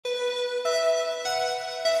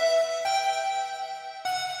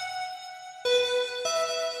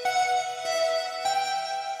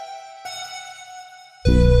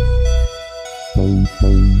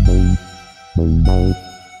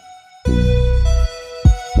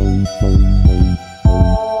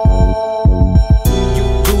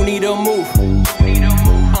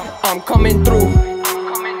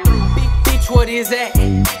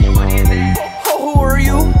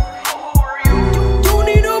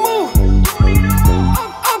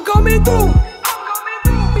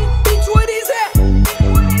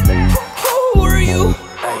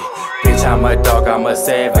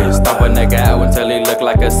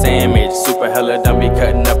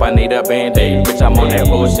a Band-Aid. Bitch, I'm on that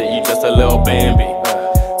bullshit, you just a little Bambi.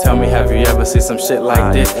 Tell me, have you ever seen some shit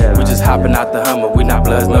like this? We just hopping out the Hummer, we not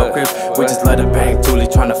bloods, no crips. We just let her bang Thule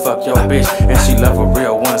tryna fuck your bitch. And she love a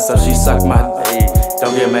real one, so she suck my dick.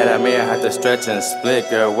 Don't get mad at me, I had to stretch and split,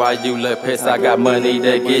 girl. Why you look pissed? I got money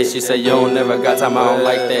to get. She said you don't never got time, I don't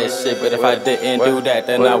like that shit. But if I didn't do that,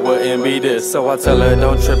 then I wouldn't be this. So I tell her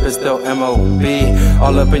don't trip, it's still M.O.B.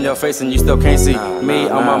 All up in your face and you still can't see me.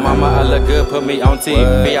 On my mama, I look good, put me on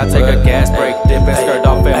TV. I take a gas break, dip and skirt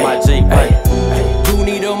off in my Jeep. You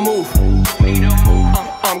need a move,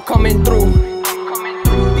 I'm coming through.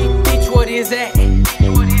 Bitch, what is that?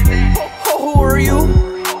 Who are you?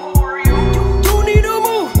 You need a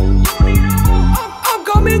move, I'm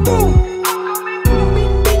coming through.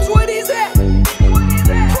 Bitch, what is that?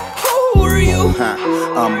 Who are you?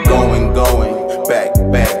 I'm going back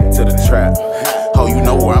to the trap. Oh, you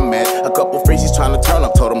know where I'm at. A couple freezies tryna turn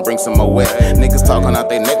up, told them bring some more wet. Niggas talking out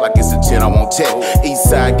they neck like it's a shit I won't check. East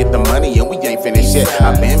side get the money and we ain't finished yet.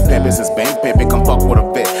 I been pimpin' since been pimpin', come fuck with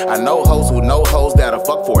a vet. I know hoes who know hoes that'll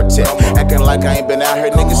fuck for a check. Acting like I ain't been out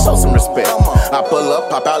here, niggas show some respect. I pull up,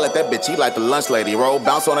 pop out, let that bitch eat like the lunch lady. Roll,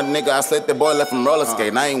 bounce on a nigga, I slit that boy, left him roller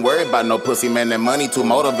skate. I ain't worried about no pussy, man, that money too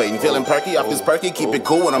motivating. Feeling perky off this perky, keep it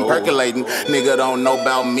cool when I'm percolating. Nigga don't know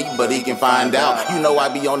about me, but he can find out. You know I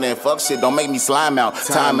be on that fuck shit, don't make me slime out.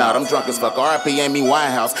 Time out, I'm drunk as fuck, RIP Amy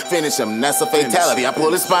Winehouse. Finish him, that's a fatality, I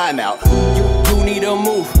pull his spine out. You need a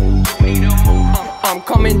move, I'm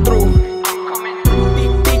coming through.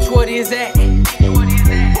 Bitch, what is that?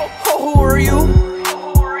 Who are you?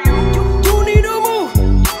 You need a move,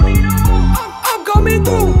 I'm coming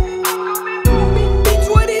through. Bitch,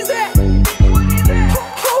 what is that?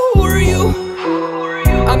 Who are you?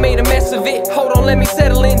 I made a mess of it, hold on, let me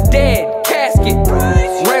settle in. Dead casket,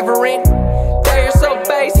 reverend. They're so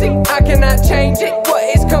basic, I cannot change it. What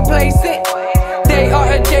is complacent? They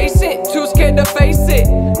are adjacent, too scared to face it.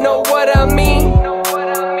 Know what I mean?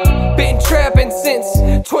 Been trapping since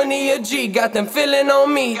 20 a G, got them feeling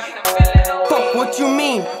on me. Fuck what you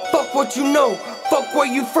mean, fuck what you know, fuck where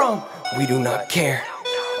you from, we do not care.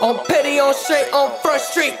 On petty, on straight, on Front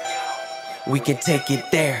Street, we can take it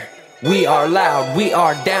there. We are loud, we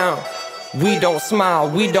are down. We don't smile,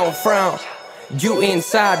 we don't frown. You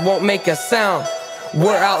inside won't make a sound.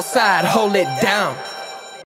 We're outside, hold it down.